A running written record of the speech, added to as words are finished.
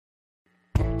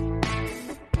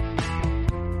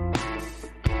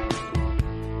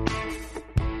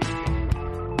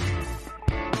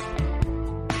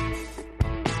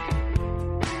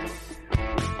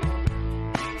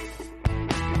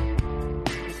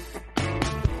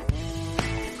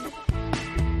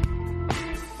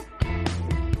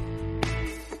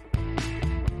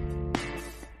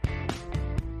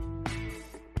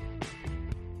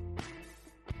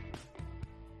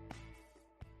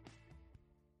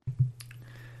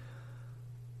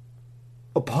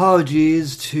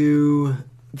Apologies to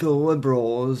the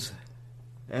liberals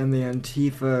and the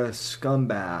Antifa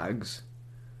scumbags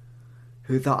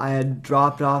who thought I had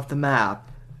dropped off the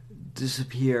map,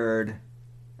 disappeared,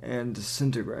 and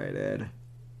disintegrated.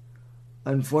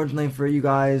 Unfortunately for you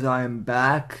guys, I am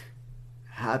back.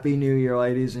 Happy New Year,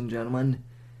 ladies and gentlemen.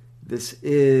 This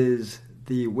is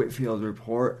the Whitfield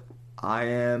Report. I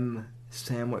am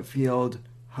Sam Whitfield,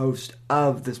 host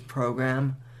of this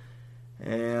program.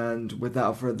 And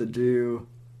without further ado,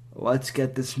 let's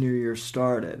get this new year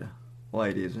started,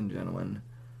 ladies and gentlemen.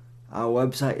 Our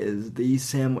website is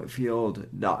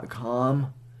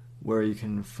thesamwhitfield.com, where you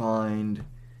can find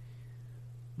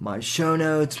my show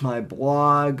notes, my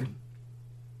blog,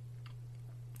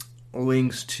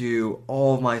 links to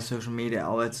all of my social media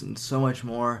outlets, and so much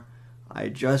more. I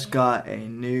just got a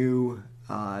new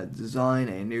design,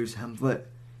 a new template,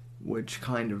 which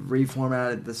kind of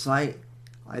reformatted the site.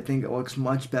 I think it looks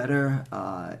much better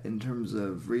in terms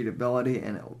of readability,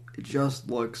 and it just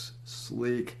looks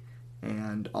sleek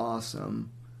and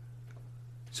awesome.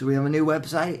 So we have a new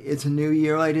website. It's a new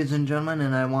year, ladies and gentlemen,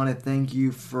 and I want to thank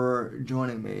you for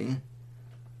joining me.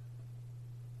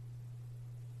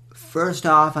 First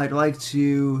off, I'd like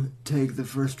to take the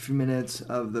first few minutes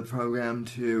of the program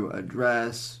to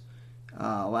address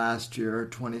last year,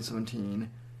 2017.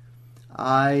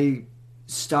 I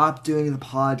stopped doing the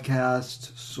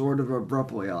podcast sort of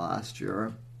abruptly last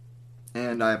year,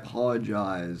 and I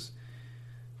apologize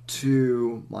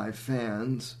to my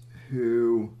fans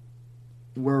who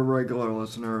were regular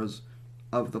listeners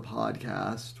of the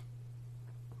podcast.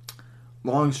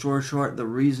 Long story short, the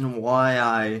reason why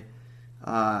I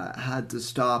had to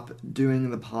stop doing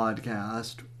the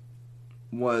podcast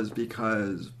was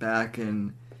because back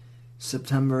in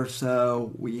September or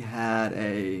so, we had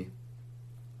a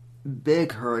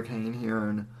big hurricane here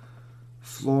in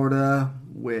Florida,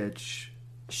 which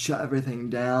shut everything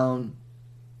down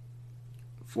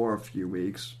for a few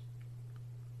weeks.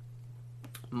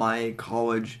 My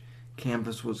college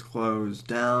campus was closed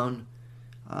down.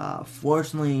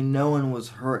 Fortunately, no one was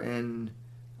hurt in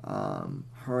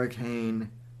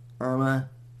Hurricane Irma,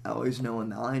 at least no one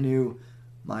that I knew.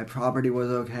 My property was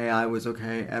okay, I was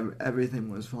okay,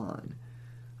 everything was fine.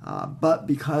 But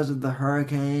because of the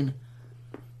hurricane,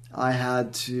 I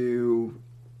had to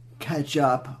catch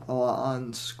up a lot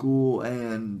on school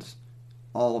and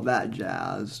all of that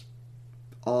jazz.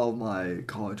 All of my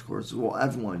college courses. Well,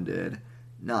 everyone did,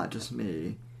 not just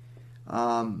me.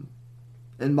 And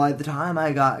by the time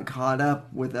I got caught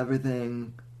up with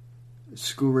everything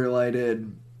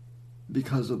school-related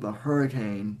because of the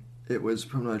hurricane, it was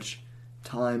pretty much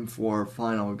time for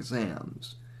final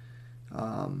exams.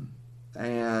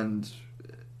 And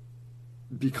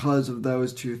because of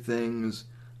those two things,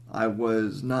 I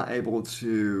was not able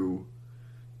to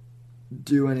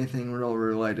do anything real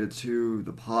related to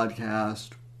the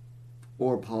podcast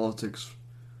or politics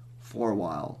for a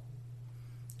while.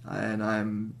 And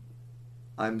I'm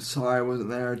sorry I wasn't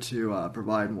there to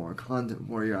provide more content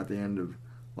for you at the end of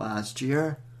last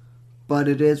year. But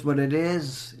it is what it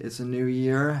is. It's a new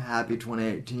year. Happy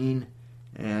 2018.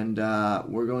 And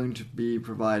we're going to be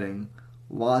providing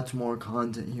lots more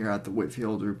content here at the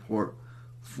Whitfield Report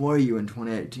for you in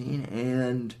 2018,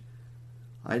 and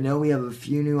I know we have a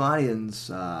few new audience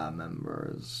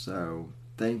members, so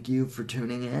thank you for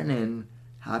tuning in, and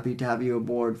happy to have you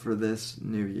aboard for this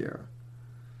new year.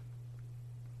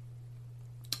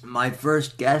 My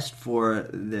first guest for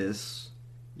this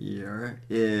year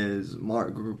is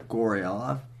Mark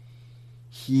Grigoriev.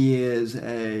 He is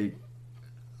a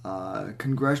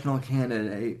congressional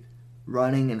candidate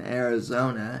running in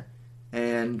Arizona,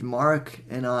 and Mark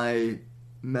and I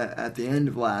met at the end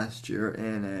of last year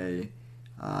in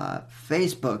a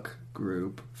Facebook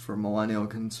group for millennial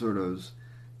conservatives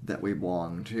that we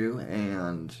belong to,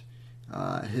 and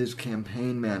his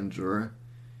campaign manager,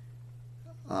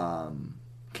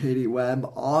 Katie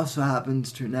Webb, also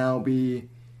happens to now be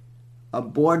a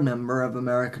board member of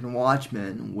American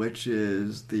Watchmen, which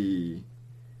is the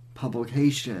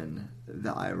publication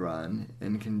that I run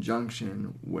in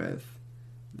conjunction with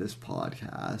this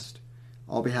podcast.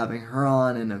 I'll be having her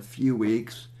on in a few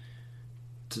weeks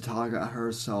to talk about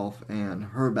herself and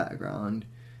her background.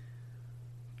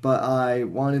 But I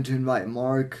wanted to invite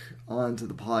Mark onto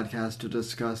the podcast to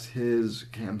discuss his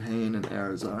campaign in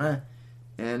Arizona.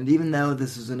 And even though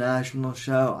this is a national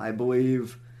show, I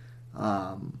believe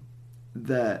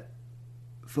that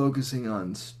focusing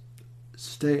on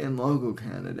state and local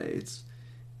candidates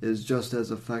is just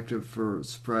as effective for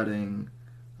spreading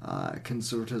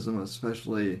conservatism,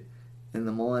 especially in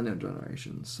the millennial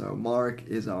generation. So Mark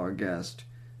is our guest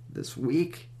this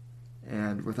week,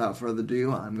 And without further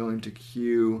ado, I'm going to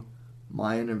cue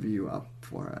my interview up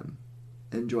for him.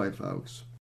 Enjoy, folks.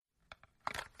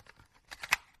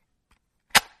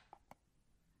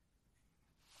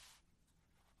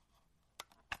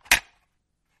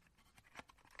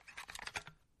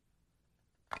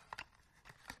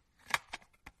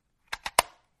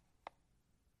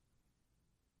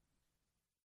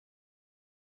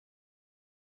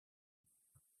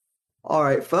 All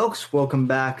right, folks, welcome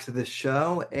back to the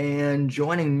show. And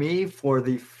joining me for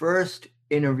the first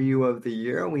interview of the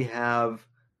year, we have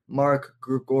Mark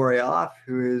Grigoriev,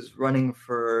 who is running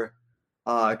for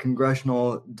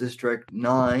Congressional District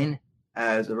 9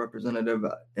 as a representative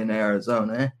in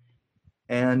Arizona.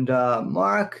 And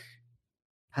Mark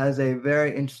has a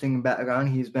very interesting background.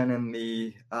 He's been in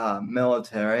the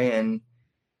military, and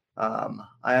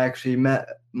I actually met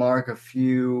Mark a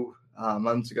few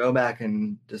months ago, back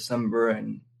in December,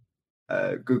 in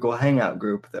a Google Hangout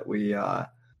group that we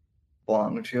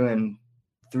belong to, and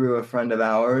through a friend of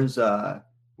ours,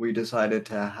 we decided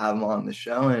to have him on the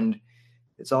show, and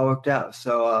it's all worked out.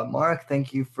 So, Mark,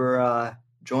 thank you for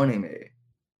joining me.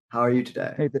 How are you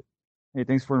today? Hey,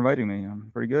 thanks for inviting me. I'm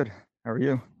pretty good. How are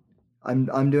you?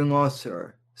 I'm doing well,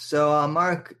 sir. So,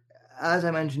 Mark, as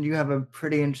I mentioned, you have a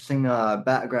pretty interesting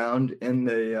background in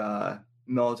the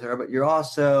military, but you're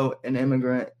also an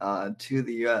immigrant to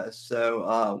the U.S.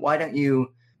 So, why don't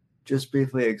you just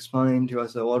briefly explain to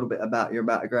us a little bit about your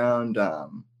background,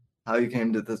 how you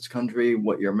came to this country,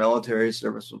 what your military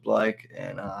service was like,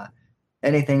 and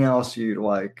anything else you'd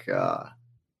like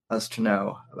us to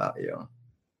know about you?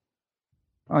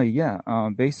 Oh yeah.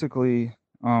 Basically,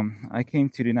 I came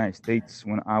to the United States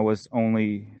when I was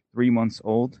only 3 months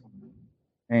old,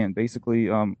 and basically,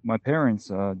 my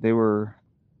parents, um, they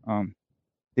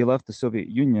left the Soviet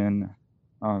Union,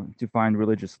 to find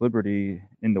religious liberty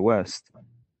in the West.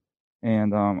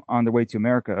 And on their way to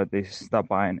America, they stopped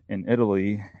by in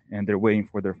Italy, and they're waiting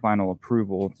for their final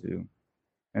approval to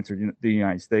enter the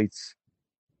United States.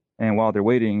 And while they're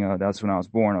waiting, that's when I was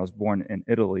born. I was born in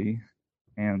Italy,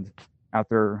 and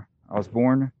after I was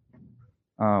born,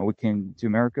 we came to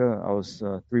America. I was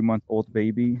a 3 month old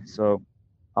baby, so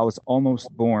I was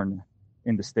almost born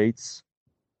in the States,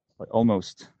 like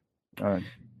almost. Uh,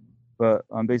 but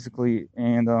basically,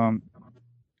 and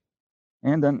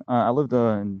then I lived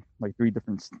in like three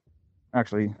different.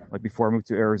 Actually, like before I moved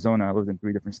to Arizona, I lived in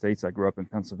three different states. I grew up in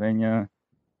Pennsylvania,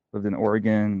 lived in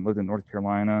Oregon, lived in North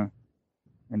Carolina,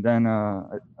 and then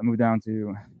I moved down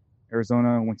to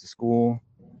Arizona, went to school.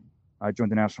 I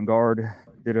joined the National Guard,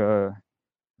 did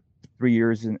 3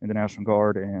 years in the National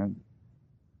Guard, and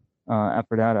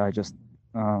after that, I just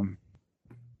um,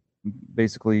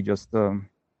 basically just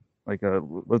like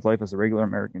lived life as a regular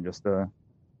American, just a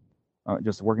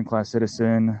working class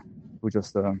citizen who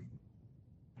just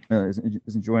is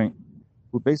enjoying,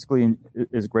 who basically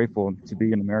is grateful to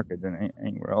be in America than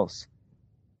anywhere else.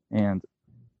 And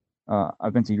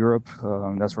I've been to Europe.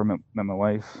 That's where I met my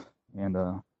wife, and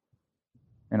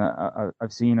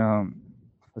I've seen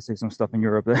let's say some stuff in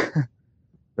Europe that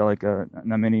like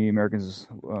not many Americans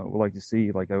would like to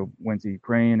see. Like I went to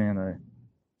Ukraine and I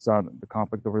saw the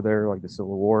conflict over there, like the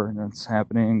civil war that's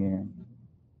happening,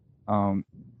 and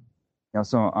yeah.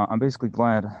 So I'm basically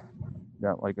glad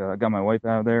that like I got my wife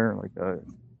out of there, like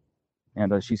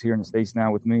and she's here in the States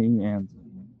now with me, and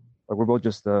like we're both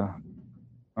just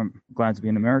I'm glad to be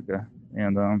in America,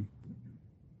 and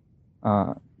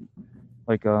uh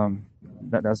like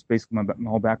that's basically my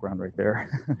whole background right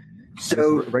there.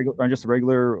 So, I'm just a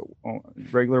regular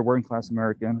working class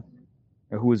American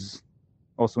who is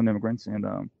also an immigrant,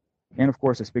 and of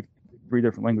course I speak three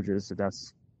different languages. So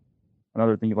that's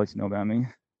another thing you'd like to know about me.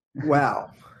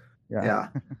 wow, Yeah, yeah.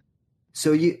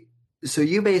 So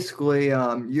you basically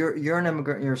you're an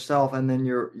immigrant yourself, and then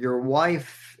your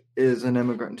wife is an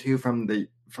immigrant too from the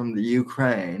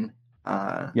Ukraine,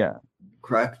 uh, yeah,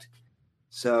 correct?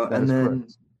 So that is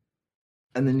correct.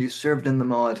 and then you served in the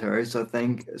military. So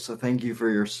thank you for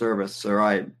your service, sir.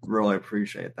 I really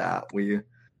appreciate that. We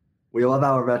love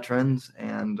our veterans,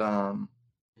 and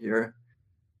here.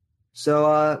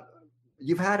 So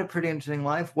you've had a pretty interesting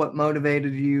life. What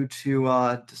motivated you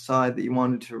to decide that you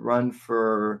wanted to run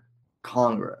for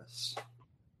Congress?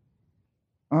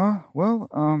 Well,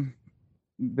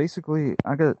 basically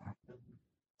I got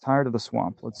tired of the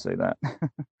swamp. Let's say that.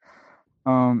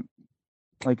 um,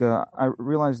 like I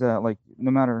realized that like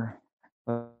no matter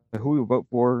who we vote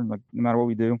for, like no matter what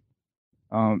we do,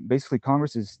 basically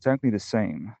Congress is technically the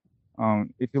same.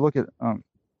 If you look at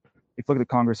the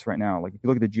Congress right now, like if you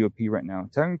look at the GOP right now,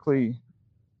 technically,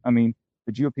 I mean,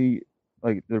 the GOP,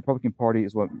 like the Republican Party,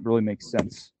 is what really makes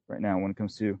sense right now when it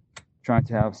comes to trying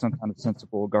to have some kind of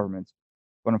sensible government.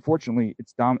 But unfortunately,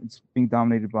 it's being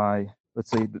dominated by, let's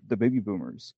say, the baby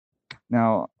boomers.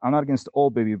 Now, I'm not against all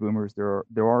baby boomers.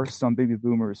 There are some baby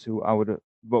boomers who I would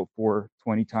vote for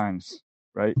 20 times,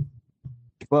 right?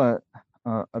 But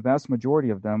a vast majority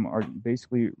of them are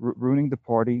basically ruining the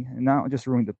party, and not just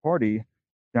ruining the party,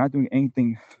 they're not doing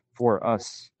anything for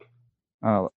us.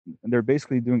 Uh, they're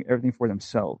basically doing everything for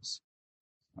themselves.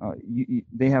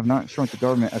 They have not shrunk the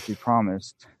government as they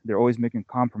promised. They're always making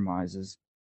compromises,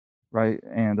 right?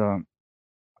 And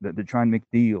they're trying to make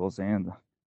deals, and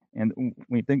when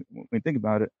you think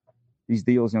about it, these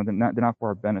deals, they're not for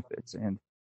our benefits, and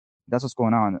that's what's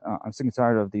going on. I'm sick and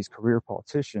tired of these career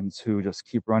politicians who just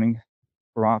keep running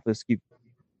for office, keep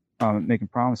making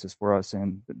promises for us,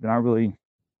 and they're not really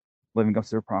living up to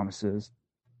their promises.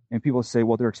 And people say,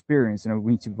 well, they're experienced, and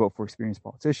we need to vote for experienced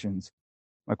politicians.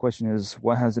 My question is,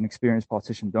 what has an experienced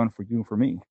politician done for you and for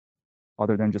me,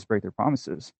 other than just break their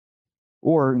promises?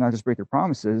 Or not just break their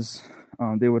promises,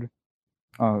 they would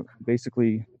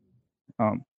basically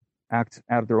act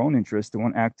out of their own interest. They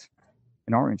won't act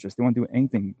in our interest. They won't do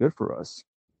anything good for us,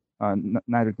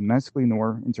 neither domestically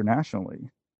nor internationally.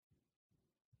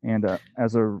 And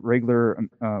as a regular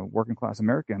working class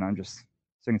American, I'm just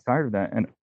sick and tired of that. And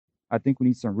I think we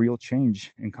need some real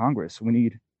change in Congress. We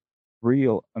need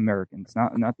real Americans,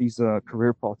 not these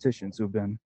career politicians who've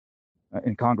been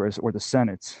in Congress or the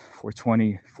Senate for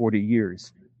 20, 40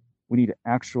 years. We need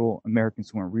actual Americans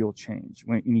who want real change.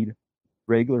 We need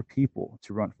regular people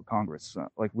to run for Congress.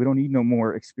 Like, we don't need no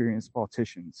more experienced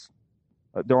politicians.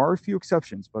 There are a few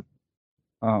exceptions, but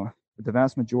the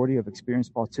vast majority of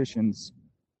experienced politicians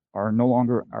are no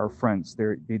longer our friends.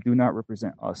 They do not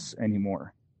represent us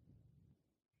anymore.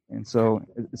 And so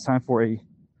it's time for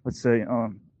let's say, how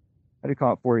do you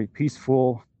call it, for a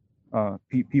peaceful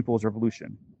people's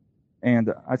revolution.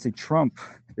 And I'd say Trump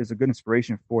is a good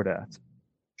inspiration for that.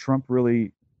 Trump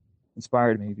really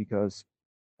inspired me because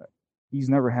he's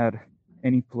never had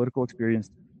any political experience.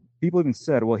 People even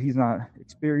said, well, he's not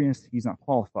experienced, he's not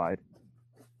qualified.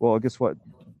 Well, guess what?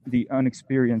 The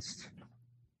inexperienced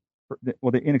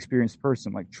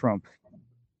person like Trump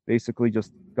basically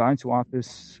just got into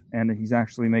office, and he's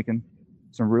actually making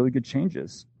some really good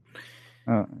changes.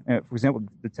 And for example,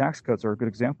 the tax cuts are a good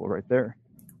example right there.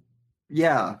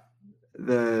 Yeah,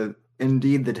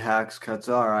 indeed the tax cuts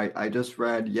are. I just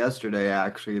read yesterday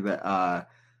actually that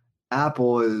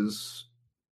Apple is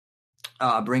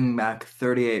bringing back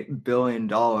 $38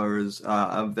 billion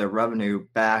of their revenue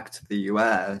back to the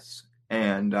U.S.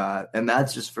 And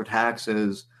that's just for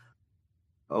taxes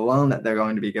alone that they're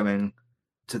going to be giving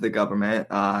to the government.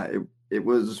 It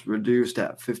was reduced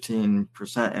at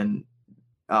 15%, and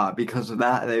because of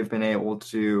that, they've been able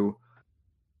to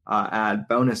add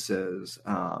bonuses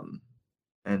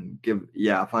and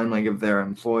finally give their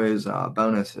employees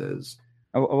bonuses.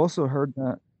 I've also heard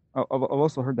that. I've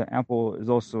also heard that Apple is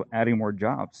also adding more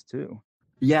jobs too.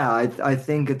 Yeah, I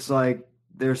think it's like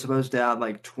they're supposed to add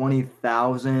like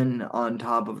 20,000 on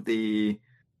top of the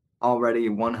already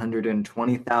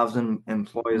 120,000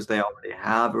 employees they already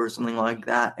have, or something like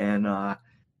that. And I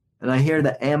hear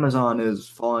that Amazon is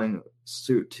following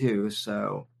suit too.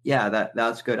 So yeah,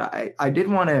 that's good. I did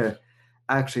want to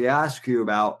actually ask you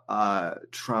about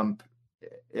Trump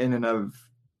in and of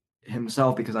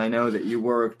himself, because I know that you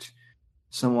worked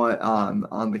somewhat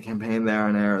on the campaign there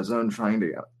in Arizona trying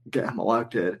to get him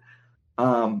elected.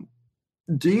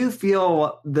 Do you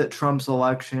feel that Trump's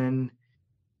election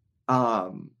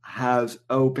has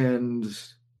opened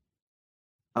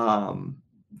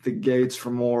the gates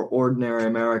for more ordinary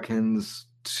Americans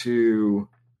to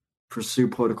pursue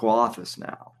political office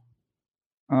now?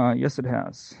 Yes, it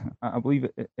has. I believe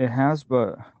it has,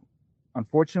 but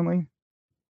unfortunately,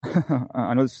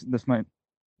 I know this might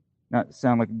not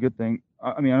sound like a good thing.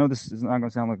 I mean, I know this is not going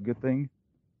to sound like a good thing,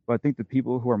 but I think the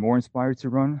people who are more inspired to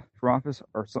run for office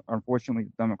are unfortunately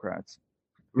Democrats.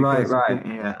 Right, Because right,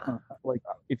 yeah.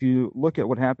 if you look at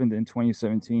what happened in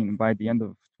 2017, and by the end of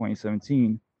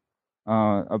 2017,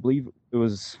 I believe it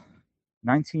was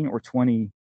 19 or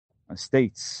 20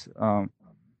 states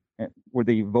where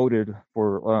they voted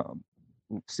for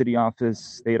city office,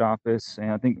 state office,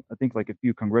 and I think like a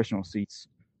few congressional seats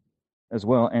as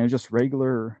well, and just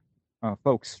regular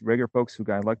folks who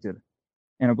got elected.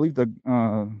 And I believe the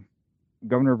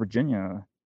governor of Virginia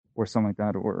or something like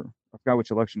that, or I forgot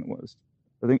which election it was.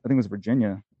 I think it was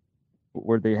Virginia,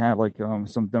 where they had like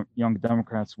some young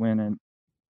Democrats win, and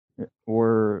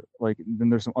or like then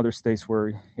there's some other states where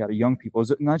you had young people. It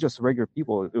was not just regular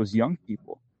people; it was young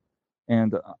people.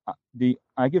 And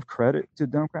I give credit to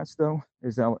Democrats though,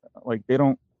 is that like they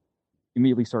don't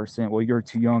immediately start saying, "Well, you're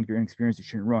too young, you're inexperienced, you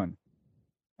shouldn't run."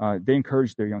 they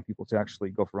encourage their young people to actually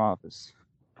go for office.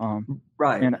 Um,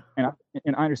 Right. and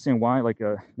I understand why. Like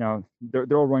now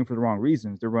they're all running for the wrong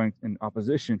reasons. They're running in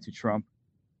opposition to Trump,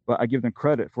 but I give them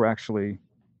credit for actually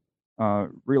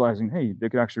realizing, hey, they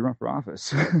could actually run for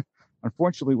office.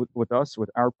 Unfortunately, with us, with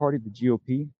our party, the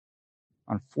GOP,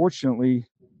 unfortunately,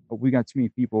 we got too many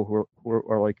people who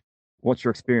are like, what's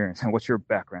your experience and what's your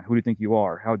background? Who do you think you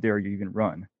are? How dare you even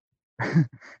run?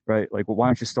 Right? Like, well, why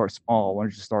don't you start small? Why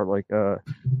don't you start like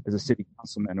as a city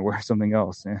councilman or something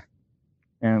else?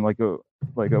 And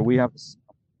we have this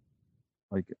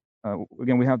like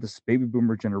again we have this baby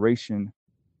boomer generation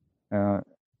uh,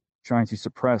 trying to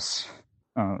suppress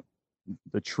uh,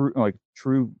 the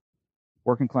true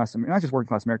working class, not just working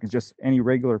class Americans, just any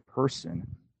regular person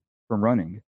from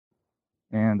running.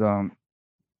 And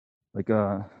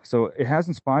so it has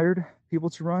inspired people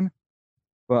to run,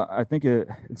 but I think it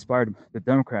inspired the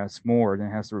Democrats more than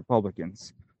it has the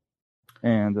Republicans.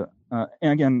 And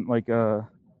again, like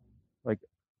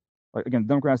again,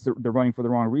 Democrats they're running for the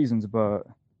wrong reasons, but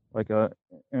like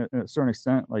in a certain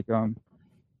extent, like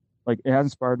it has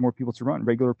inspired more people to run,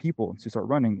 regular people to start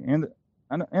running. And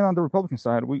on the Republican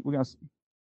side, we got,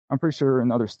 I'm pretty sure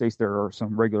in other states there are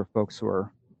some regular folks who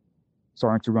are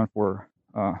starting to run for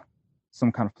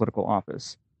some kind of political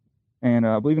office. And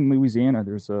I believe in Louisiana,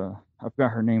 I forgot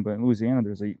her name, but in Louisiana,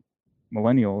 there's a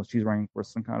millennial. She's running for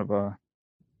some kind of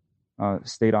a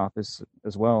state office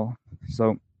as well.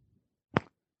 So,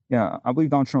 yeah, I believe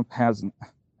Donald Trump has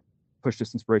pushed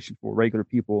this inspiration for regular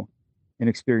people and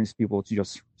experienced people to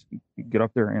just get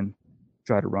up there and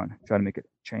try to run, try to make a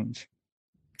change.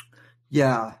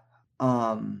 Yeah.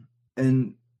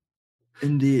 And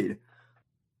indeed.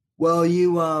 Well,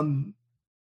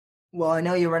 I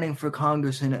know you're running for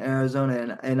Congress in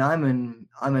Arizona, and I'm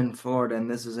in Florida,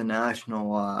 and this is a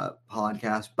national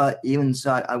podcast. But even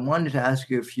so, I wanted to ask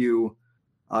you a few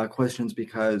questions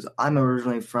because I'm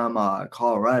originally from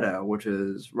Colorado, which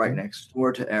is right next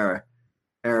door to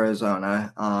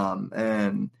Arizona.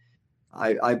 And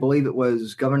I believe it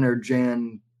was Governor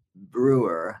Jan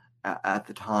Brewer at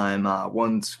the time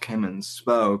once came and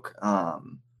spoke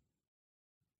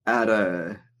at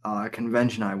a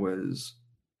convention I was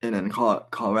in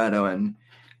Colorado, and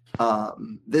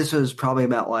this was probably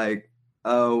about like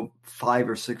 5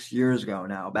 or 6 years ago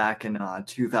now, back in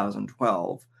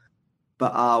 2012.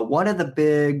 But one of the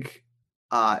big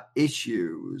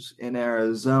issues in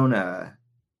Arizona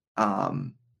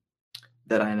um,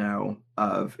 that I know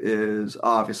of is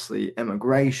obviously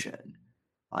immigration.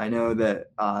 I know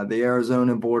that the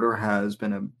Arizona border has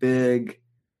been a big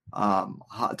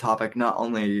hot topic, not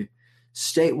only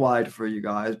statewide for you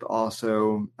guys, but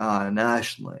also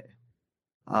nationally.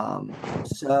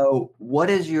 So, what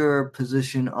is your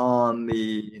position on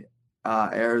the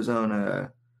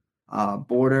Arizona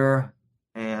border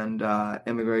and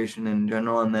immigration in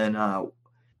general? And then,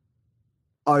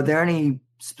 are there any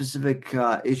specific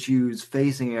issues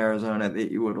facing Arizona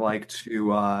that you would like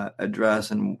to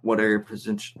address, and what are your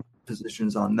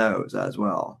positions on those as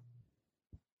well?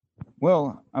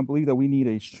 Well, I believe that we need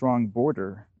a strong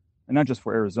border, and not just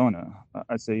for Arizona.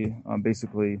 I'd say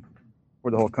basically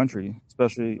for the whole country,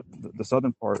 especially the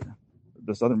southern part,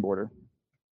 the southern border.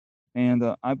 And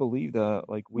I believe that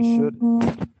like we should,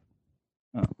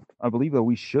 uh, I believe that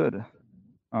we should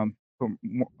put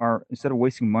more, our instead of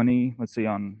wasting money, let's say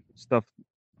on stuff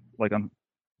like on,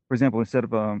 for example, instead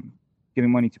of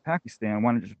giving money to Pakistan,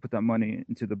 why not just put that money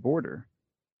into the border?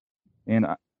 And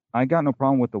I got no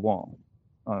problem with the wall,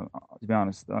 to be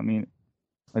honest. I mean,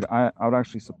 like I would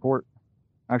actually support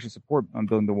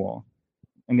building the wall.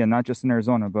 Again, not just in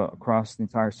Arizona, but across the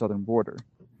entire southern border,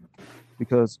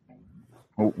 because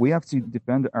we have to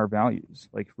defend our values.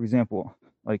 Like, for example,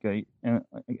 and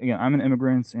again, I'm an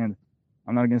immigrant, and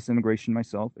I'm not against immigration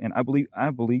myself, and I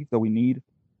believe that we need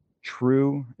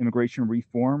true immigration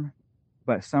reform,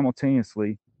 but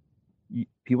simultaneously,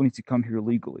 people need to come here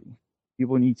legally.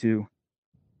 People need to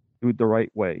do it the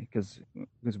right way because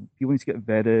people need to get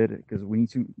vetted because we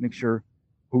need to make sure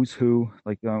who's who.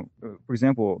 Like, for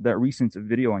example, that recent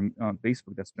video on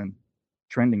Facebook that's been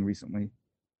trending recently,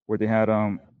 where they had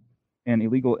an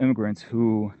illegal immigrant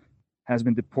who has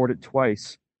been deported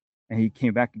twice, and he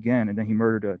came back again, and then he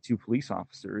murdered two police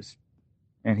officers,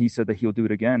 and he said that he'll do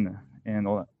it again and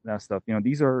all that stuff.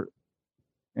 These are,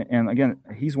 and again,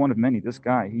 he's one of many. This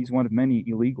guy, he's one of many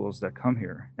illegals that come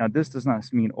here. Now, this does not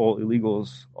mean all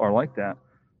illegals are like that,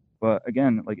 but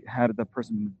again, like had the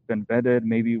person been vetted,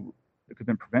 maybe it could have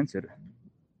been prevented.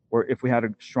 Or if we had a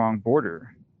strong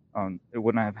border, it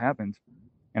wouldn't have happened.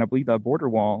 And I believe that border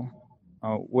wall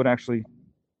would actually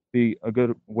be a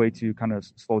good way to kind of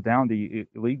slow down the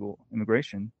illegal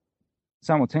immigration.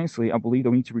 simultaneously, I believe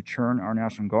that we need to return our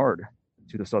National Guard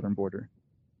to the southern border.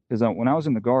 Because when I was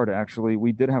in the Guard, actually,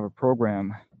 we did have a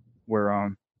program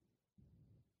where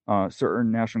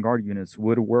certain National Guard units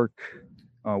would work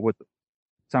with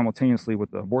simultaneously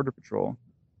with the Border Patrol.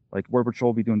 Like Border Patrol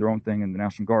will be doing their own thing, and the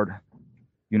National Guard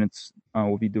units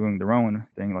will be doing their own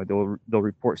thing. Like they'll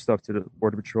report stuff to the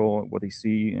Border Patrol, what they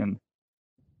see, and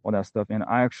all that stuff. And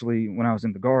I actually, when I was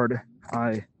in the Guard,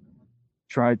 I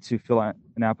tried to fill out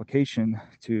an application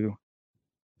to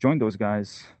join those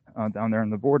guys down there on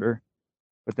the border.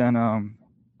 But then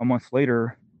a month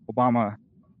later, Obama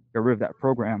got rid of that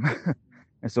program,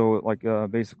 and so like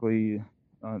basically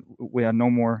we had no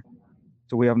more.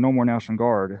 So we have no more National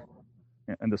Guard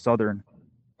in the southern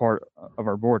part of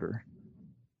our border,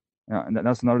 and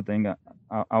that's another thing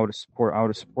I would support. I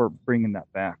would support bringing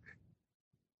that back.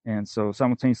 And so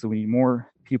simultaneously, we need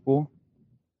more people,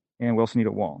 and we also need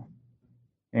a wall.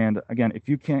 And again, if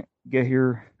you can't get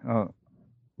here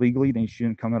legally, then you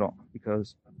shouldn't come at all.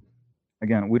 Because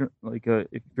again, we don't like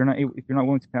if you're not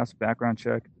willing to pass a background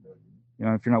check,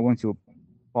 if you're not willing to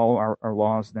follow our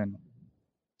laws, then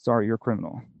sorry, you're a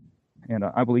criminal. And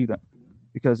I believe that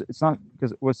because it's not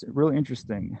because what's really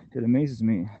interesting, it amazes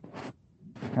me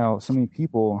how so many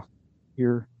people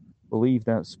here believe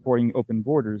that supporting open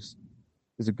borders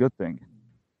is a good thing.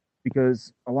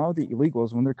 Because a lot of the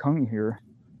illegals, when they're coming here,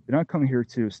 they're not coming here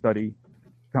to study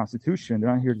the Constitution.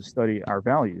 They're not here to study our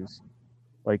values.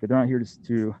 Like they're not here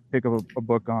to pick up a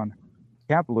book on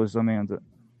capitalism and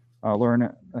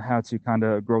learn how to kind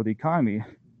of grow the economy.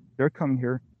 They're coming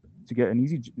here to get an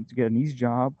easy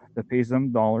job that pays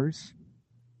them dollars,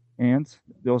 and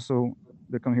they're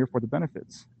coming here for the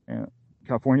benefits. And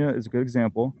California is a good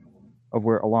example of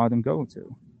where a lot of them go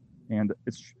to, and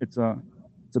it's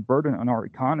a burden on our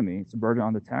economy. It's a burden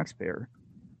on the taxpayer.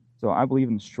 So I believe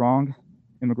in strong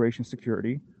immigration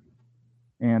security,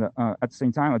 and at the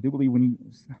same time, I do believe we need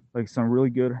like some really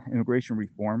good immigration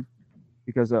reform,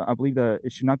 because I believe that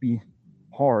it should not be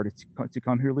hard to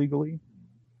come here legally,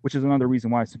 which is another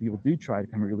reason why some people do try to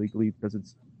come here illegally, because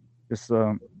it's just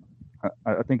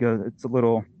I think it's a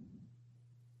little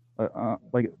for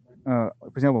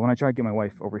example, when I tried to get my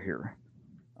wife over here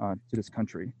to this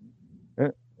country,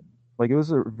 it was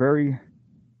a very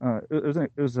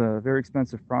it was a very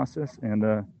expensive process, and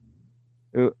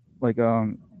it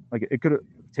it could have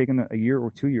taken a year or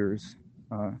 2 years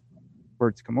for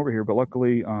it to come over here, but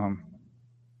luckily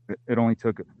it only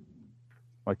took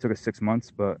us 6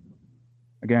 months. But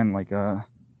again, what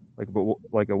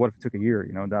if it took a year?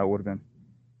 That would have been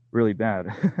really bad.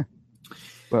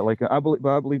 But I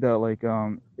believe that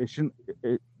it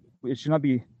should not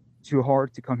be too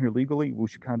hard to come here legally. We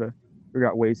should kind of figure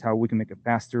out ways how we can make a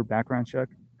faster background check,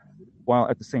 while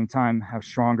at the same time have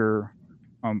stronger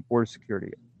border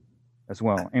security as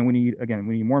well. And we need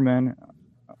more men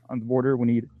on the border. We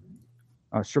need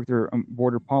stricter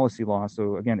border policy law.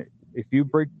 So again, if you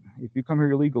come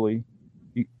here illegally,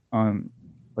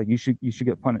 you should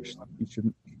get punished.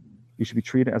 You should be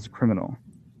treated as a criminal.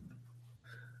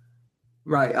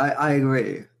 Right, I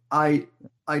agree.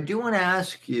 I do want to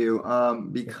ask you,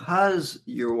 because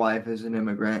your wife is an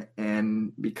immigrant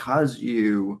and because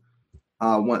you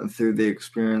went through the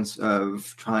experience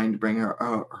of trying to bring her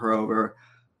over,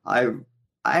 I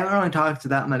I haven't really talked to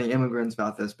that many immigrants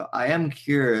about this, but I am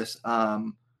curious.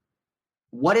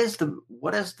 What is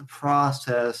the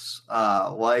process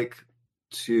like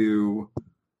to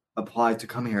apply to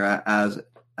come here as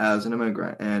an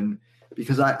immigrant? And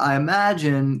because I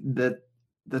imagine that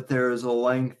there is a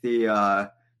lengthy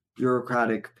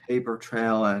bureaucratic paper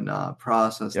trail and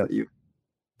process Yep.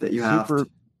 that you have Super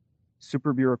to.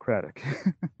 super bureaucratic.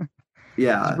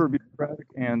 Yeah. Super bureaucratic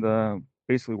and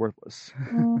basically worthless.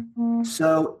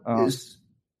 So um, yeah. is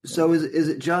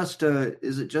it just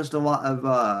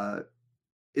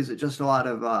a lot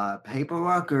of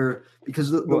paperwork, or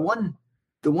because Well,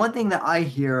 the one thing that I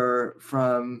hear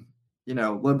from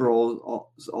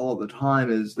liberals all the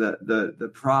time is that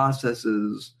the process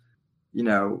is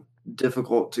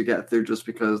difficult to get through just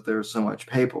because there's so much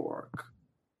paperwork.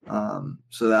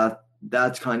 So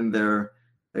that's kind of their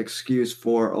excuse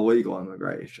for illegal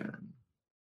immigration.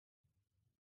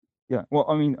 yeah. Well,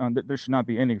 I mean, there should not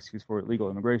be any excuse for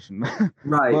illegal immigration,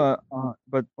 Right.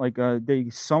 but they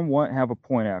somewhat have a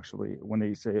point actually when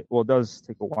they say, well, it does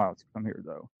take a while to come here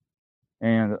though.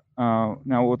 And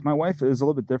now with my wife, it is a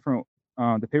little bit different.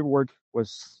 The paperwork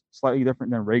was slightly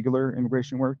different than regular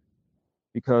immigration work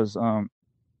because I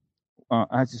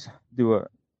had to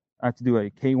do a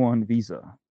K-1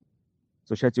 visa.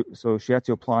 So she had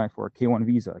to apply for a K-1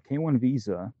 visa. A K-1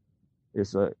 visa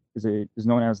is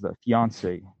known as the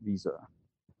fiance visa.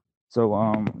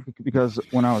 So because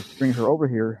when I was bringing her over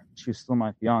here, she was still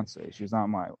my fiance. She's not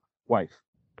my wife,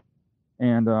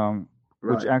 and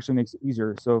which Right. actually makes it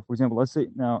easier. So, for example, let's say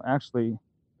now, actually,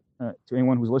 to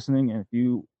anyone who's listening, and if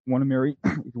you want to marry,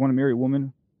 if you want to marry a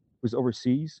woman who's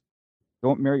overseas,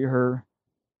 don't marry her.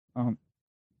 Um,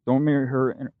 don't marry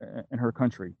her in her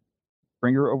country.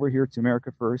 Bring her over here to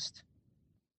America first,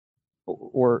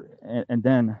 and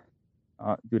then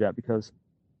do that. Because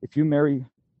if you marry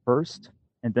first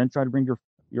and then try to bring your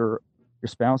your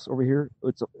spouse over here,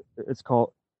 it's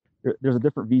called, there's a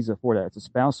different visa for that. It's a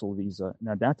spousal visa.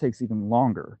 Now that takes even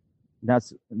longer.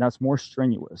 That's more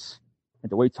strenuous,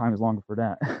 and the wait time is longer for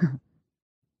that.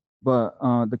 But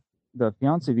the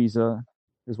fiance visa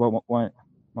is what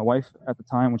my wife at the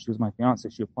time, when she was my fiance,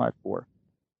 she applied for,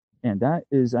 and that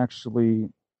is actually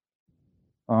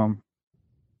um,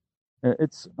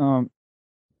 it's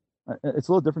it's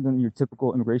a little different than your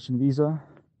typical immigration visa,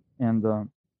 and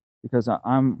because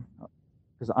I'm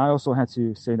because I also had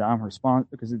to say that I'm her sponsor,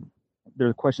 because there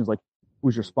are questions like,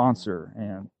 who's your sponsor,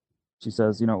 and she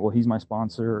says, well, he's my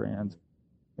sponsor, and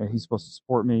he's supposed to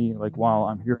support me like while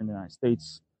I'm here in the United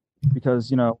States,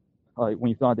 because when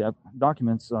you fill out the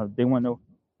documents, they want to know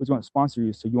who's going to sponsor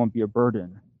you, so you won't be a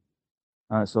burden.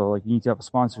 So like you need to have a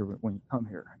sponsor when you come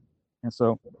here, and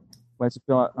so we had to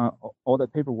fill out all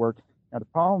that paperwork. Now the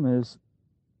problem is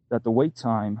that the wait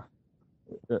time,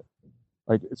 uh,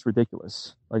 like it's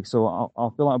ridiculous. Like so,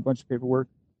 I'll fill out a bunch of paperwork,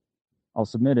 I'll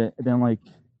submit it, and then like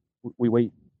we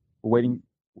wait, we're waiting,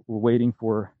 we're waiting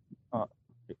uh,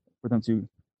 for them to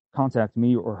contact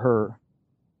me or her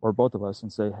or both of us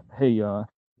and say, hey,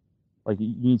 like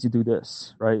you need to do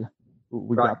this, right?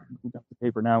 Right. We got the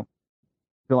paper now.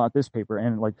 Fill out this paper,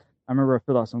 and like I remember I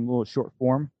filled out some little short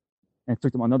form, and it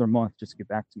took them another month just to get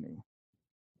back to me.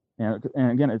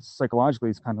 And again, it's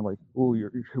psychologically, it's kind of like, oh,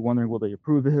 you're wondering, will they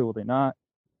approve it? Will they not?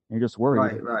 And you're just worried.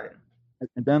 Right. Right.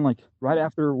 And then like right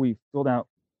after we filled out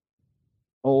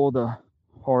all the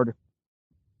hard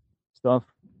stuff,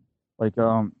 like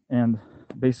and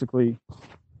basically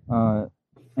uh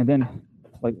and then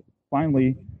like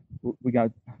finally we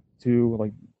got to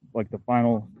like the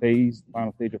final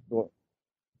stage of fill.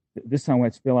 This time we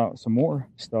had to fill out some more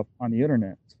stuff on the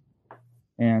internet,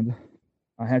 and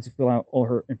I had to fill out all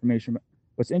her information.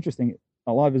 What's interesting,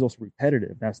 a lot of it is also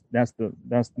repetitive. That's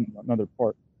another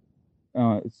part.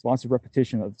 It's lots of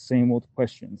repetition of the same old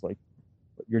questions, like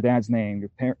your dad's name,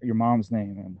 your mom's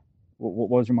name, and what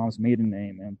was your mom's maiden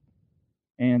name,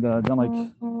 and then like,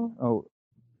 oh,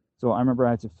 so I remember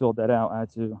I had to fill that out. I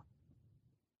had to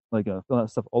like fill that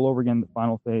stuff all over again, the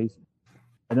final phase.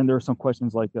 And then there were some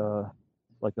questions like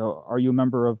are you a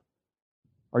member of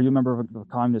the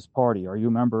Communist Party? Are you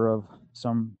a member of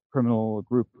some criminal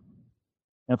group?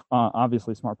 If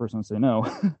obviously a smart person would say no,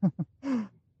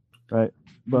 right?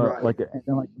 But Right. like, and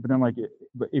then like, but then like,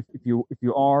 but if you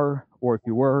are, or if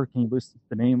you were, can you list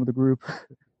the name of the group?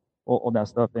 All that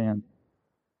stuff, and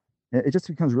it just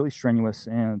becomes really strenuous.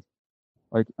 And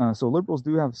like, so liberals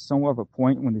do have somewhat of a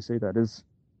point when they say that is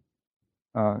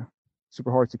uh,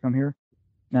 super hard to come here.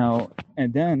 Now,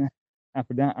 and then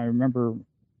after that, I remember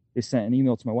they sent an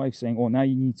email to my wife saying, "Well, now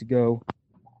you need to go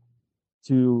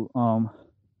to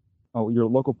your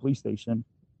local police station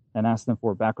and ask them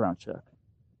for a background check."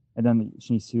 And then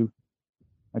she needs to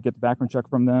get the background check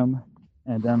from them,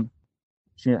 and then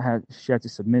she had to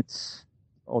submit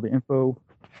all the info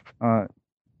uh,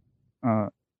 uh,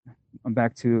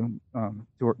 back to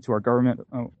our government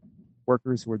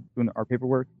workers who are doing our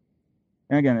paperwork.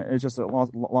 And again, it's just a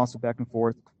lots of back and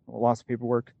forth, lots of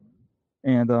paperwork.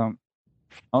 And I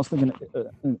was thinking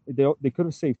they could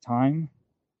have saved time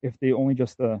if they only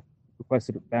just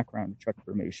requested a background check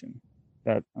information.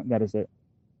 That is it.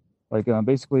 Like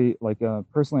basically, like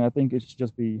personally, I think it should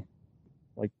just be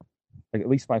like at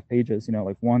least 5 pages.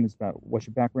 Like one is about what's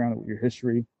your background, your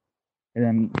history,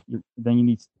 and then you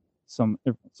need some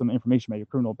information about your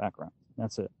criminal background.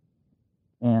 That's it.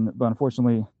 But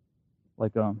unfortunately,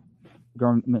 like the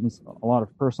government needs a lot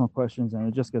of personal questions, and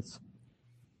it gets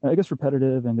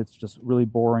repetitive, and it's just really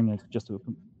boring. It's just a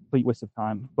complete waste of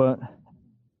time. But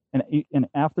and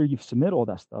after you submit all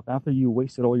that stuff, after you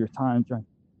wasted all your time trying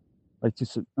like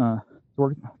to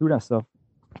work through that stuff,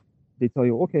 they tell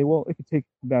you, okay, well, it could take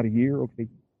about a year, or it could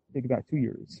take about 2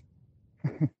 years.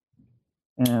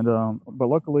 And but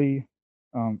luckily,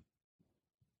 um,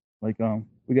 we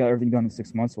got everything done in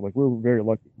 6 months. So like we're very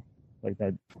lucky, like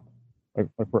that.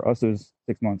 Like for us, it was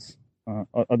 6 months.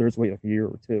 Others wait like a year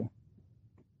or two.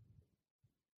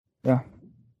 Yeah. So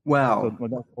Wow.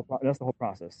 well, that's the whole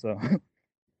process. So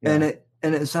And yeah.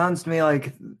 it sounds to me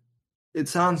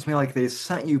like they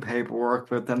sent you paperwork,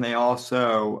 but then they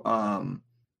also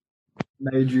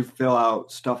made you fill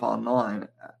out stuff online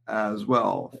as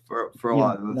well for a Yeah,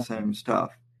 lot of the yeah, same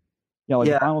stuff. yeah. Like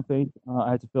the Yeah, final phase,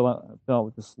 I had to fill out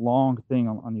with this long thing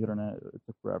on the internet. It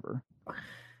took forever.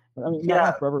 But, I mean, yeah.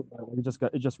 not forever.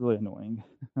 But it just really annoying.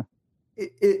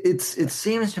 It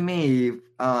seems to me.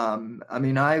 I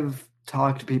mean, I've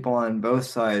talked to people on both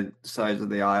sides of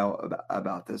the aisle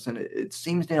about this, and it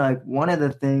seems to me like one of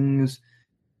the things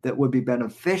that would be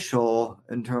beneficial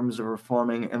in terms of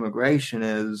reforming immigration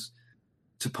is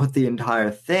to put the entire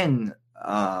thing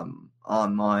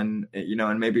online,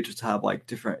 and maybe just have like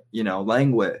different,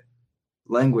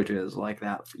 languages like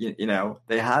that.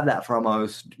 They have that for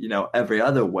almost, every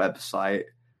other website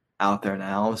out there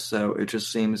now. So it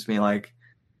just seems to me like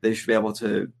they should be able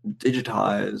to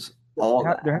digitize all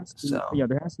There that. has to be, So yeah,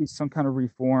 there has to be some kind of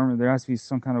reform. There has to be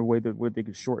some kind of way that where they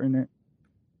could shorten it.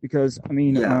 Because I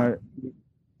mean, yeah,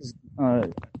 uh,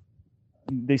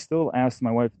 they still asked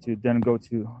my wife to then go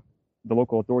to the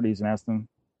local authorities and ask them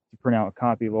to print out a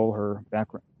copy of all her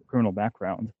criminal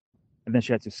background, and then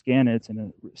she had to scan it and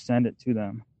then send it to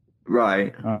them.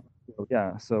 right, Uh, so,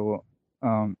 yeah, so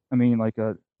I mean,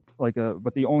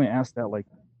 but they only asked that like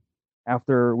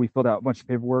after we filled out a bunch of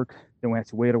paperwork, then we had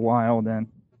to wait a while. Then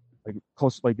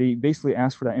like they basically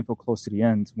asked for that info close to the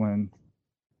end when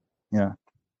yeah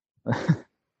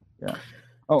yeah.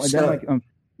 Oh, and then so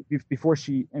before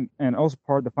and also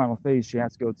part of the final phase, she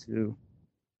had to go to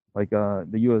like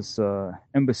the U.S.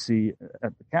 Embassy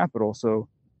at the Capitol. So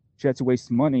she had to waste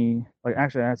money. Like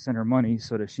actually, I had to send her money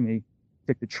so that she may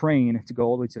take the train to go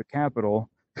all the way to the Capitol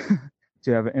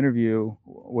to have an interview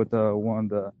with one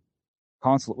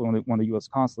of the U.S.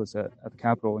 consulates at the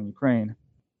Capitol in Ukraine.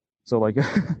 So like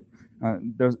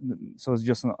there's so it's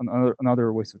just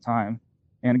another waste of time.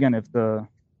 And again, if the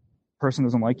person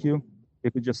doesn't like you, they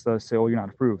could just say, "Oh, you're not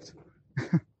approved."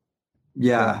 Yeah,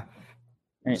 yeah,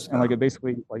 and like so it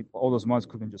basically like all those months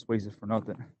could have been just wasted for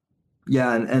nothing.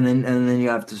 yeah, and then you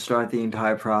have to start the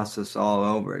entire process all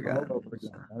over All again. over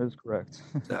again. That is correct.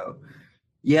 So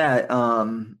yeah,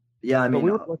 yeah. I But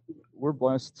mean, we're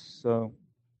blessed, so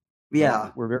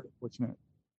yeah, we're very fortunate.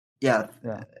 yeah,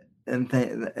 Yeah. and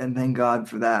thank God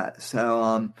for that.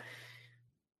 So,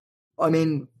 I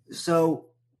mean, so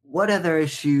what other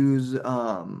issues,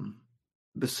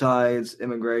 besides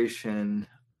immigration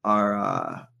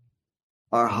are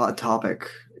hot topic,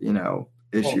 Well,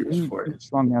 issues for we need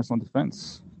strong national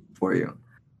defense. you?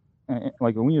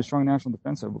 Like we need a strong national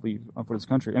defense, I believe, for this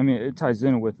country. I mean, it ties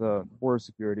in with border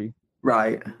security,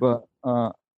 Right. but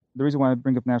the reason why I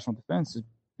bring up national defense is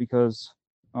because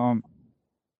um,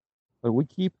 like we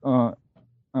keep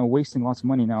wasting lots of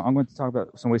money. Now, I'm going to talk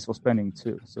about some wasteful spending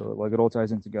too. So, like, it all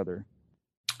ties in together.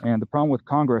 And the problem with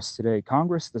Congress today,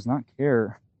 Congress does not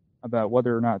care about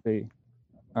whether or not they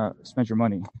spend your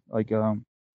money.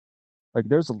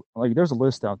 There's a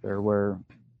list out there where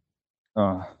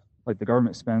uh, like the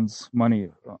government spends money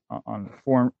on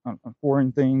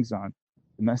foreign things, on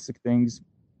domestic things,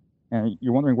 and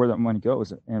you're wondering where that money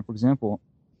goes. And for example,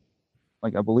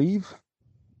 like I believe,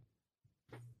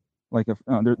 like if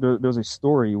there's a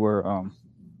story where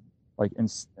like in,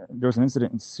 there's an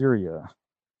incident in Syria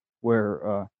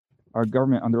where our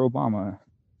government under Obama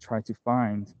tried to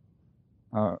find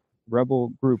uh, rebel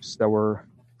groups that were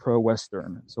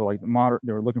pro-Western. So like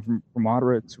they were looking for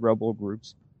moderate to rebel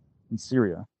groups in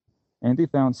Syria, and they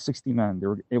found 60 men. They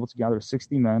were able to gather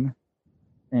 60 men,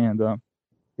 and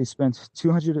they spent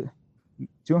 $200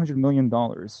 million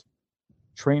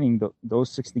training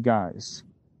those 60 guys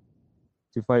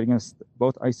to fight against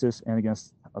both ISIS and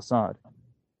against Assad.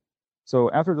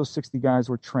 So after those 60 guys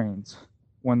were trained,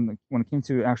 when it came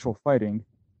to actual fighting,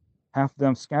 half of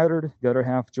them scattered, the other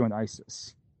half joined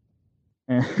ISIS.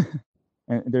 And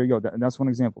and there you go. That's one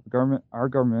example. Our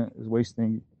government, is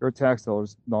wasting their tax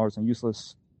dollars on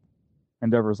useless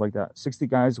endeavors like that. 60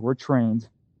 guys were trained,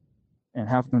 and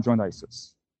half of them joined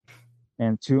ISIS,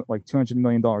 and $200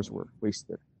 million were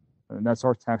wasted. And that's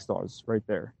our tax dollars right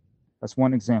there. That's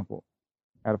one example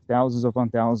out of thousands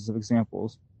of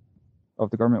examples of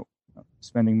the government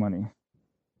spending money.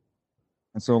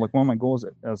 And so, like, one of my goals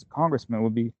as a congressman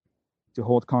would be to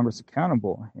hold Congress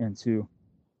accountable and to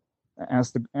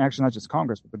ask actually not just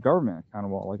Congress, but the government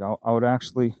accountable. Like, I would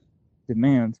actually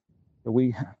demand that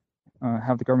we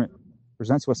have the government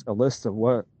present to us a list of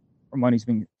what our money's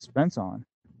being spent on.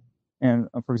 And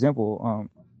for example,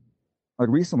 like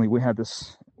recently we had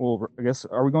this. Well, I guess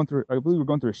are we going through? I believe we're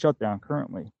going through a shutdown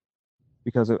currently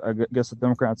because I guess the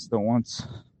Democrats don't want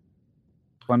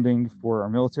funding for our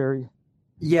military. I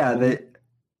Yeah, believe.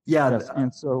 yeah, Yes,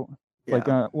 and so like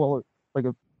yeah.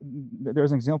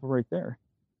 there's an example right there.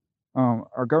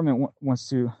 Our government wants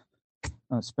to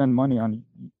spend money on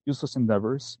useless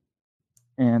endeavors.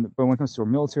 But when it comes to our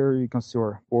military, it comes to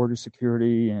our border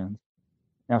security and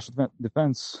national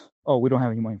defense, oh, we don't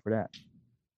have any money for that.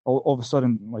 All of a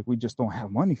sudden, like we just don't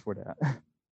have money for that.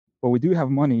 But we do have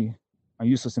money on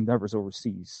useless endeavors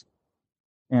overseas.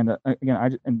 And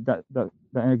again,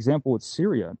 that example with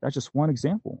Syria, that's just one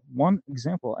example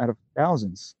out of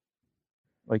thousands.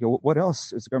 Like, what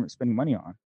else is the government spending money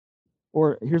on?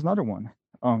 Or here's another one.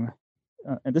 And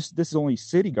this is only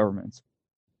city governments.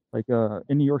 Like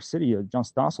in New York City, John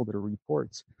Stossel did a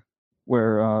report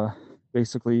where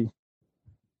basically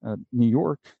New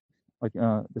York, like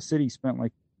the city spent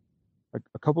like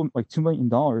a couple, like $2 million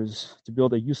to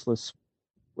build a useless,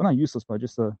 well, not useless, but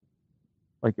just a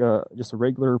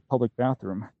regular public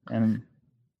bathroom, and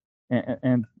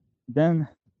then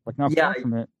like not Yeah, far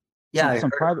from it, yeah, I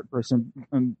some heard.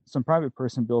 some private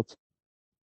person built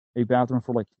a bathroom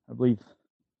for like I believe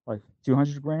like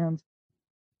 200 grand,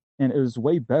 and it was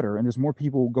way better. And there's more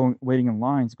people going waiting in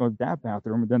line to go to that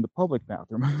bathroom than the public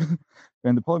bathroom,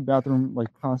 and the public bathroom like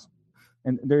cost.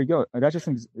 And there you go. That's just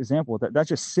an example. That's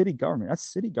just city government. That's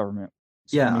city government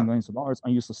spending Yeah, millions of dollars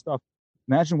on useless stuff.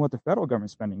 Imagine what the federal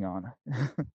government's spending on.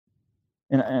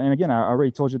 And again, I already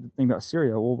told you the thing about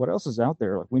Syria. Well, what else is out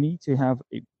there? Like we need to have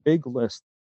a big list.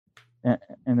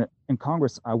 And in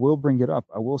Congress, I will bring it up.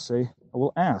 I will say,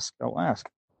 I'll ask,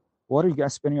 what are you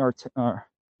guys spending our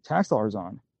tax dollars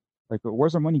on? Like,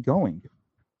 where's our money going?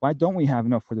 Why don't we have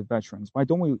enough for the veterans? Why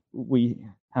don't we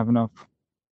have enough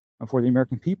for the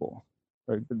American people?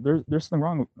 Like, there's something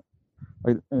wrong.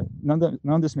 Like, none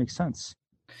of this makes sense.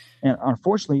 And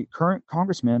unfortunately, current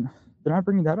congressmen, they're not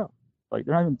bringing that up. Like,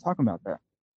 they're not even talking about that.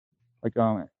 Like,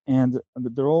 and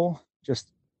they're all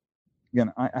just,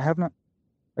 again, I have not,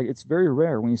 like, it's very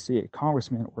rare when you see a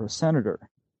congressman or a senator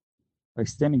like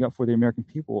standing up for the American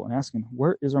people and asking,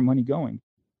 where is our money going?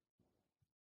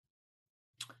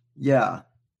 yeah.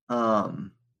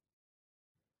 Um,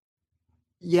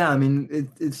 yeah, I mean,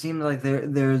 it seems like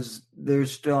there's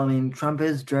still, I mean, Trump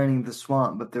is draining the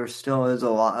swamp, but there still is a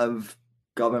lot of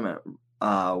government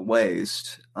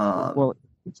waste. Well,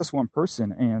 it's just one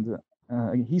person, and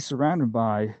he's surrounded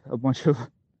by a bunch of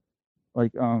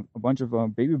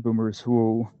baby boomers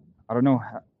who I don't know,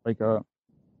 I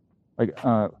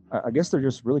guess they're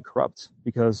just really corrupt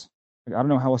because like, I don't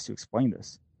know how else to explain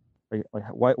this. Like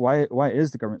why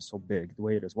is the government so big the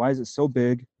way it is? Why is it so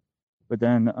big? But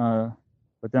then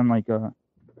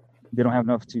they don't have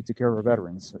enough to take care of our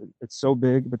veterans. It's so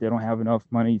big, but they don't have enough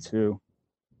money to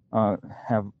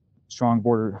have strong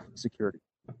border security.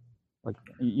 Like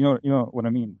you know what I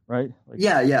mean, right? Like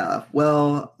Yeah, yeah.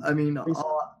 Well,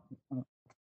 basically,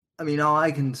 I mean, all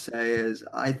I can say is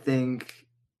I think,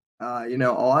 a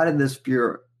lot of this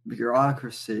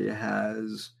bureaucracy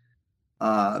has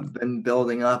been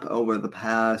building up over the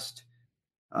past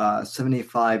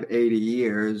 75, 80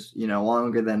 years,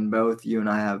 longer than both you and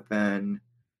I have been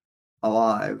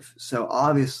alive. So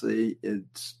obviously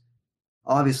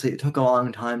it took a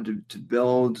long time to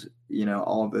build,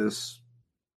 all this,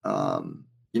 um,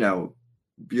 you know,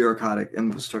 bureaucratic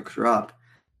infrastructure up.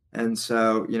 And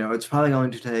so, it's probably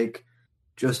going to take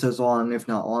just as long, if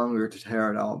not longer, to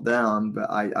tear it all down. But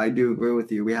I do agree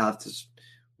with you. We have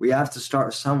to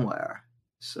start somewhere.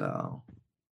 So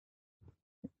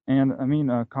and I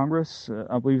mean, Congress,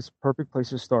 I believe, is a perfect place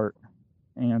to start.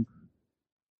 And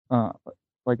uh,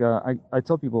 I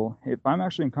tell people, if I'm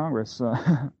actually in Congress,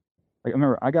 like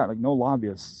remember, I got like no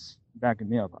lobbyists backing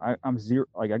me up. I'm zero.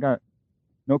 Like I got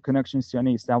no connections to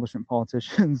any establishment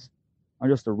politicians. I'm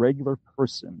just a regular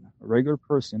person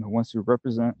who wants to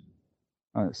represent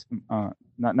uh,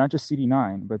 not just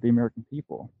CD9, but the American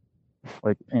people.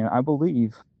 Like, and I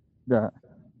believe that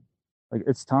like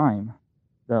it's time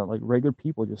that like regular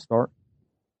people just start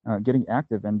getting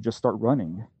active and just start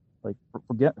running. Like,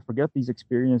 forget these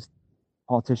experienced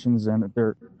politicians and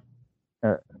their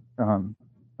uh, um,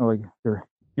 like their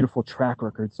beautiful track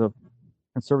records of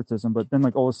conservatism, but then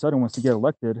like all of a sudden wants to get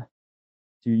elected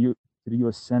to the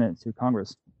U.S. Senate, to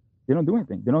Congress. They don't do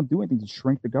anything. They don't do anything to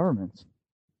shrink the government.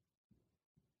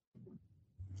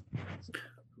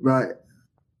 right,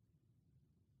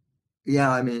 yeah.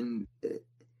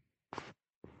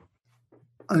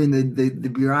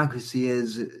 The bureaucracy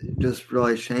is just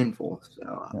really shameful.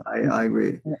 So Yeah. I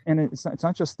agree. And it's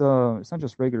not just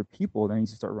regular people that need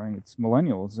to start running. It's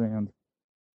millennials. And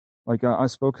like I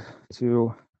spoke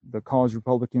to the College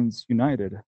Republicans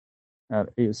United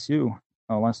at ASU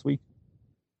last week.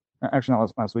 Actually,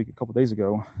 not last week, a couple days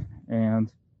ago.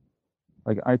 And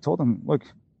like I told them, look,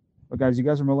 guys, you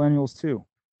guys are millennials too.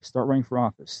 Start running for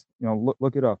office. You know,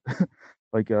 look it up.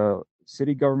 Like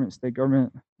city government, state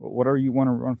government, whatever you want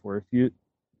to run for.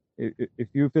 if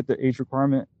you fit the age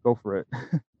requirement, go for it.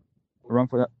 Run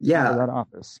for Yeah, that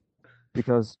office,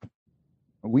 because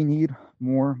we need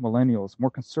more millennials, more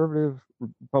conservative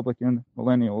Republican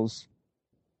millennials,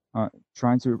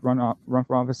 trying to run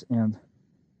for office. And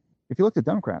if you look at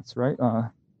Democrats, right,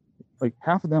 like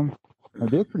half of them,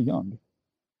 they look pretty young,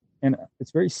 and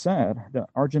it's very sad that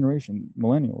our generation,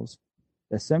 millennials,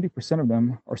 that 70% of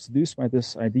them are seduced by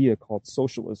this idea called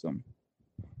socialism,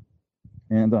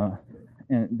 and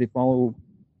they follow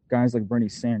guys like Bernie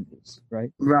Sanders,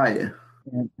 right? right,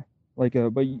 And but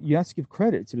you have to give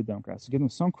credit to the Democrats, give them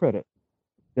some credit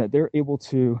that they're able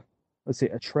to, let's say,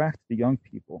 attract the young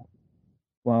people,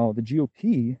 while the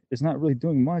GOP is not really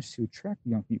doing much to attract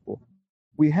the young people.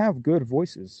 We have good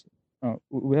voices.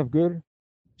 We have good,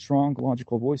 strong,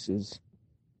 logical voices,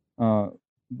 uh,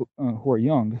 who are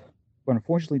young, but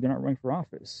unfortunately, they're not running for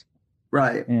office.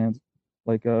 right. And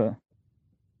like,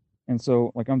 and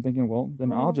so like I'm thinking, well,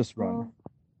 then I'll just run.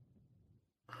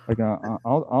 Like,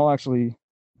 I'll actually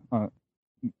uh,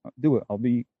 do it. I'll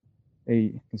be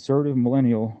a conservative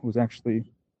millennial who's actually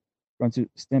going to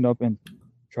stand up and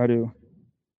try to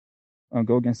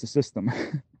go against the system.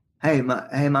 Hey,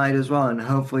 might as well, and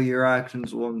hopefully your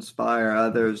actions will inspire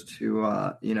others to,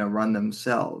 run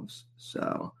themselves.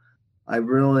 So I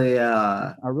really,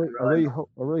 I really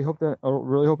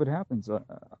hope it happens.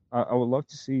 I would love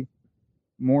to see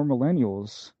more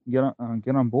millennials get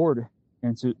on board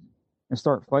and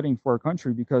start fighting for our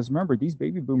country, because remember, these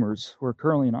baby boomers who are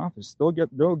currently in office, they'll get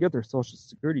their social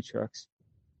security checks,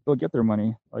 they'll get their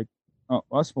money. Like,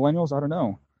 us millennials, I don't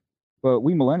know, but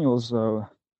we millennials,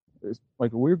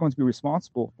 like, we're going to be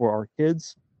responsible for our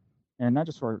kids, and not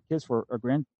just for our kids, for our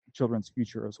grandchildren's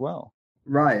future as well.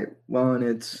 right. Well, and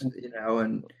it's,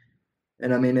 And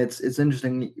and I mean, it's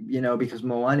interesting, because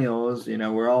millennials,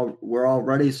 we're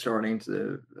already starting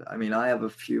to. I mean, I have a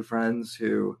few friends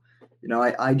who,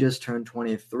 I just turned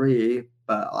 23,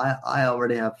 but I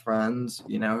already have friends,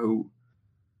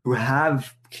 who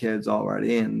have kids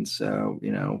already, and so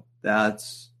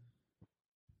that's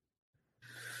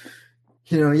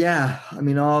yeah. I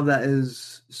mean, all of that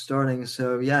is starting.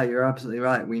 So yeah, you're absolutely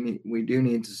right. We do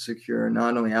need to secure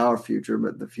not only our future,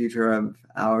 but the future of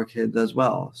our kids as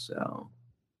well. So.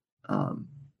 Um,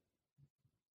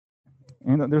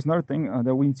 there's another thing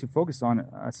that we need to focus on.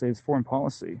 I say is foreign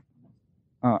policy.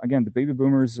 Again, the baby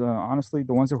boomers, honestly,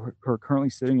 the ones who are currently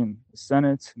sitting in the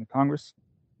Senate and the Congress,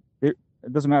 it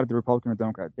doesn't matter if they're Republican or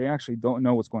Democrat. They actually don't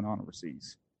know what's going on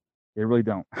overseas. They really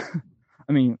don't.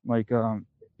 I mean, like,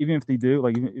 even if they do,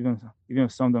 like, even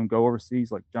if some of them go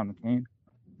overseas, like John McCain,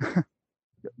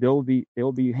 they'll be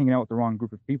hanging out with the wrong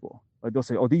group of people. Like, they'll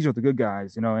say, "Oh, these are the good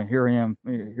guys," and here I am,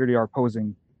 here they are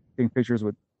posing, taking pictures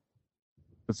with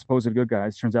the supposed good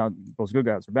guys. Turns out those good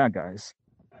guys are bad guys.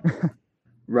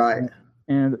 right,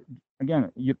 And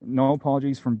again, no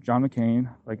apologies from John McCain.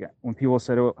 Like, when people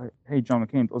said, "Oh, hey, John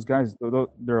McCain, those guys,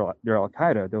 they're Al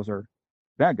Qaeda. Those are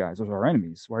bad guys. Those are our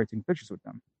enemies. Why are you taking pictures with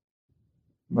them?"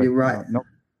 Like, you're right,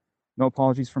 no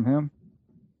apologies from him.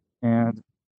 And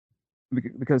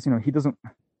because he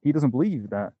doesn't believe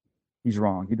that he's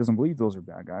wrong. He doesn't believe those are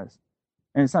bad guys.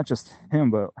 And it's not just him,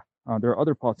 but there are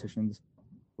other politicians,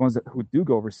 ones who do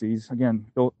go overseas. Again,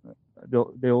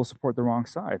 they'll support the wrong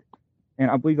side.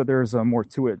 And I believe that there's more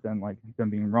to it than like them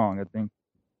being wrong. I think,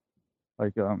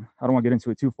 like, I don't want to get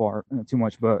into it too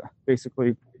much, but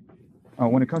basically,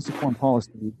 when it comes to foreign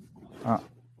policy, uh,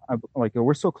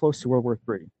 we're so close to World War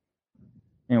III,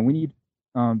 and we need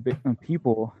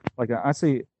people. Like, I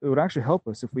say, it would actually help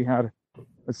us if we had,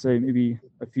 let's say, maybe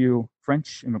a few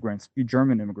French immigrants, a few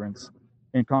German immigrants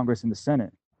in Congress and the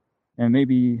Senate, and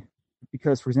maybe,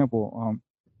 because, for example,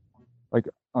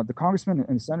 the congressmen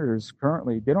and senators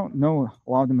currently, they don't know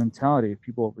a lot of the mentality of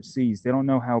people overseas. They don't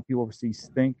know how people overseas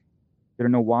think. They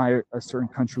don't know why a certain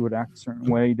country would act a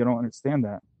certain way. They don't understand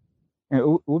that. And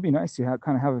it would be nice to have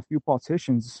a few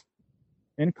politicians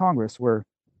in Congress where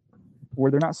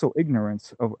they're not so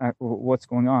ignorant of what's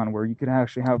going on, where you could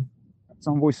actually have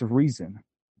some voice of reason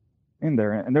in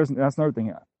there. And that's another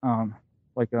thing.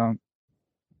 Like,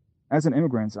 as an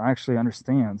immigrant, I actually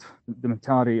understand the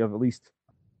mentality of at least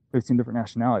 15 different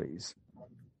nationalities.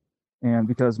 And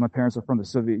because my parents are from the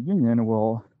Soviet Union,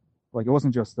 well, like, it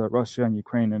wasn't just Russia and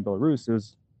Ukraine and Belarus.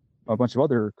 There's a bunch of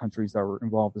other countries that were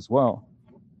involved as well.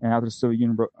 And after the Soviet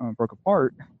Union broke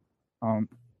apart, um,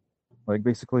 like,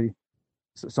 basically,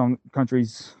 some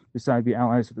countries decided to be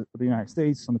allies with the United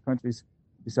States. Some countries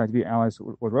decided to be allies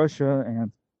with Russia,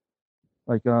 and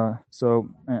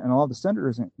and a lot of the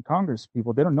senators and Congress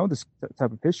people, they don't know this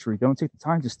type of history. They don't take the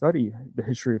time to study the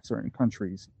history of certain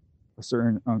countries, of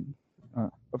certain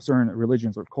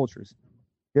religions or cultures.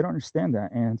 They don't understand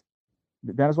that, and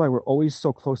That is why we're always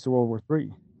so close to World War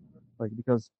III, like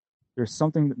because there's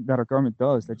something that our government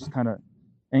does that just kind of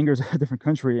angers a different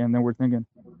country, and then we're thinking,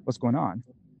 what's going on?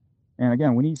 And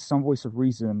again, we need some voice of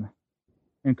reason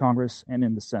in Congress and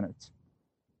in the Senate.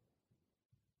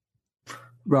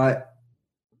 Right.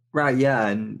 Right, yeah,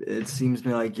 and it seems to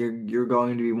me like you're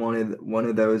going to be one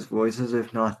of those voices,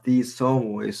 if not the sole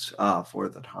voice, for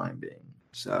the time being.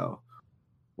 So,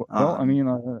 Well, I um,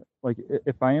 mean, like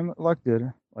if I am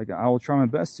elected, like I will try my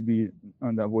best to be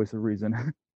on that voice of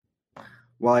reason.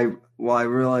 well, I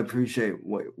really appreciate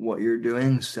what you're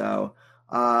doing. So,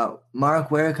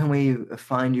 Mark, where can we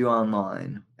find you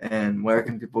online, and where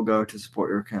can people go to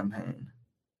support your campaign?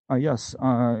 Yes,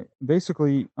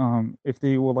 basically, if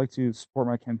they would like to support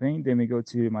my campaign, they may go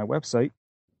to my website,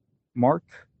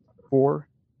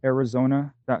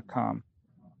 mark4arizona.com.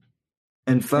 And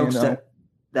And folks,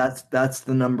 that's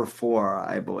the number four,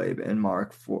 I believe, in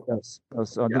Mark four. that's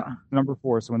the Yeah. number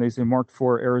four. So when they say Mark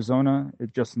for Arizona,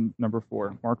 it's just number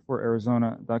four,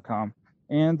 mark4arizona.com.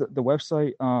 And the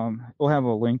website, will have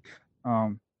a link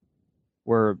um,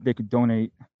 where they could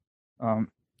donate um,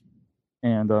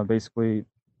 and basically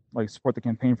like support the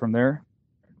campaign from there.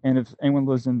 And if anyone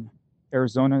lives in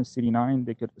Arizona, City 9,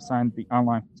 they could sign the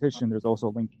online petition. There's also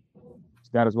a link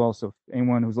to that as well. So if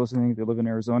anyone who's listening, they live in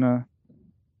Arizona,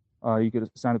 you could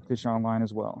sign the petition online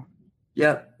as well.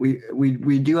 Yeah, we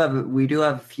do have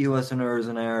a few listeners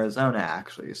in Arizona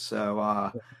actually.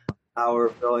 So our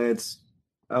affiliates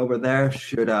over there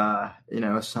should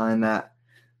sign that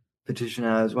petition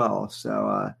out as well.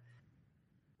 So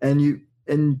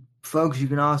and folks, you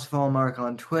can also follow Mark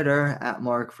on Twitter at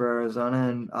Mark for Arizona.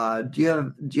 And do you have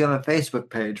a Facebook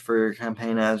page for your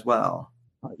campaign as well?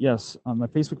 Yes, my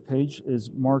Facebook page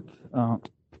is Mark for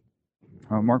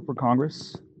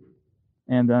Congress,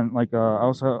 and then I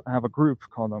also have a group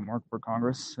called Mark for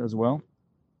Congress as well.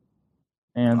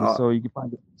 And Uh, so you can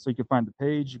find the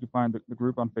page, you can find the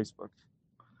group on Facebook.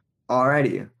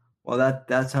 Alrighty. Well,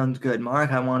 that sounds good,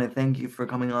 Mark. I want to thank you for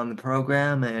coming on the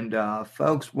program, and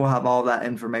folks, we'll have all that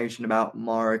information about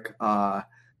Mark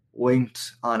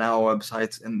linked on our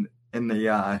websites in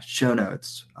the show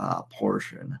notes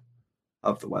portion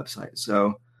of the website.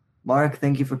 So, Mark,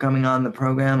 thank you for coming on the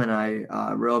program, and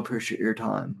I really appreciate your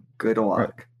time. Good All right.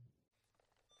 luck.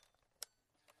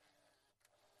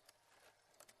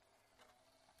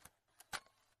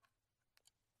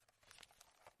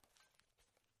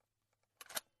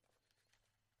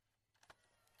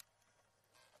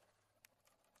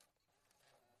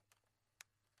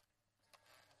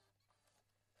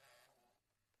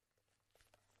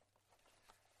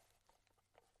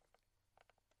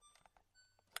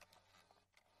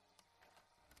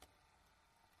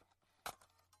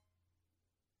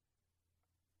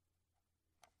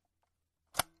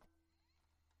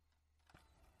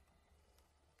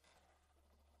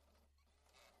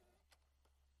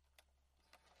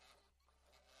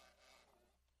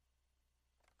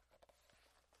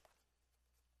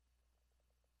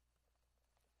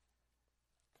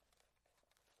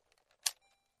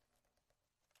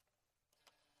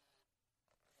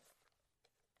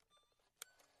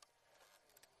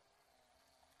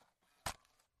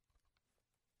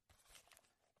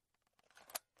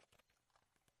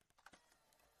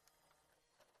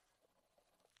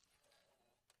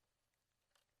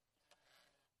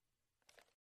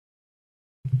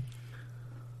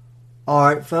 All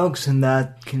right, folks, and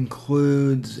that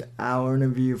concludes our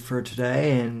interview for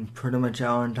today and pretty much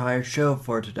our entire show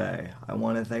for today. I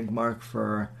want to thank Mark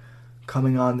for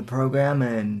coming on the program,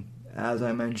 and as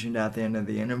I mentioned at the end of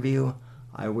the interview,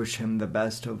 I wish him the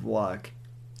best of luck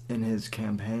in his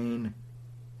campaign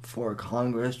for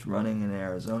Congress running in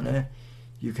Arizona.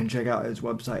 You can check out his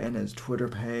website and his Twitter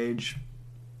page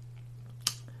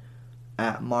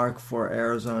at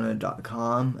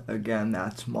mark4arizona.com. Again,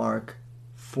 that's Mark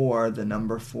for the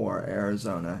number 4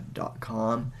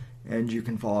 Arizona.com, and you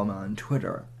can follow him on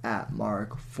Twitter at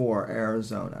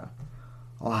Mark4Arizona.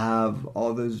 I'll have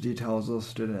all those details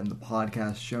listed in the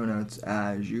podcast show notes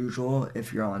as usual.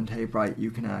 If you're on Tape Right, you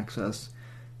can access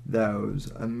those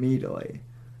immediately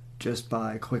just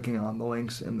by clicking on the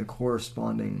links in the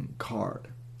corresponding card.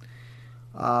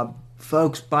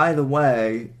 Folks, by the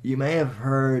way, you may have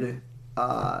heard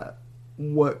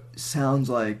what sounds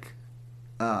like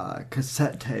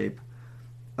cassette tape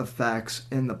effects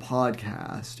in the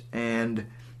podcast, and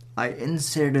I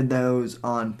inserted those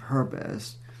on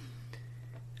purpose.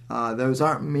 Those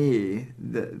aren't me.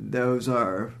 Those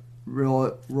are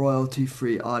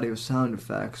royalty-free audio sound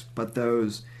effects, but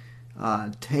those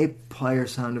tape player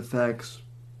sound effects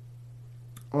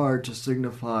are to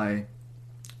signify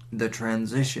the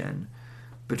transition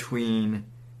between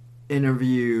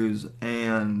interviews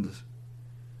and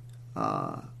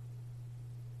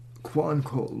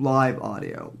quote-unquote live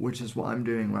audio, which is what I'm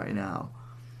doing right now.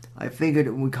 I figured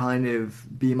it would kind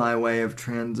of be my way of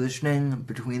transitioning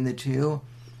between the two,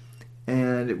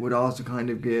 and it would also kind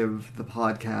of give the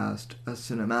podcast a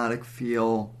cinematic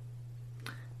feel,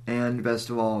 and best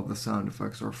of all, the sound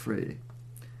effects are free.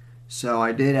 So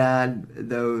I did add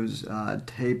those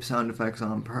tape sound effects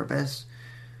on purpose,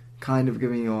 kind of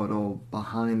giving you a little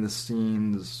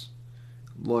behind-the-scenes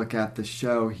look at the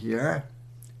show here.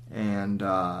 And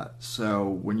so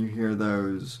when you hear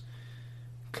those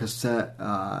cassette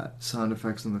sound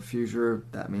effects in the future,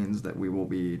 that means that we will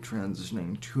be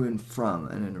transitioning to and from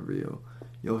an interview.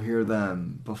 You'll hear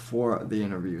them before the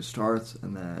interview starts,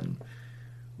 and then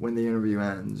when the interview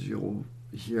ends, you'll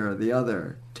hear the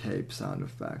other tape sound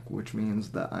effect, which means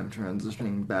that I'm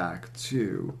transitioning back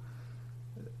to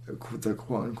the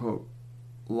quote-unquote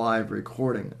live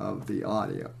recording of the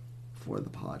audio for the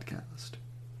podcast.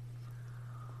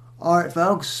 Alright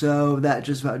folks, so that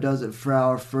just about does it for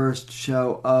our first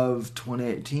show of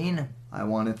 2018. I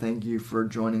want to thank you for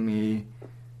joining me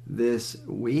this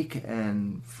week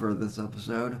and for this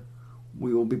episode.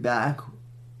 We will be back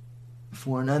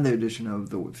for another edition of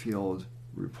the Whitfield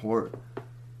Report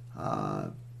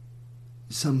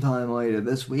sometime later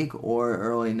this week or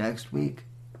early next week.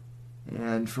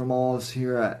 And from all of us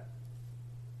here at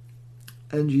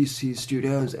NGC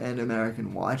Studios and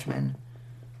American Watchmen,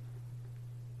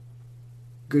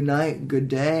 good night, good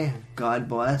day, God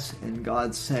bless, and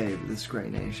God save this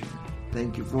great nation.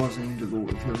 Thank you for listening to the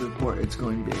Whitfield Report. It's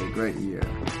going to be a great year.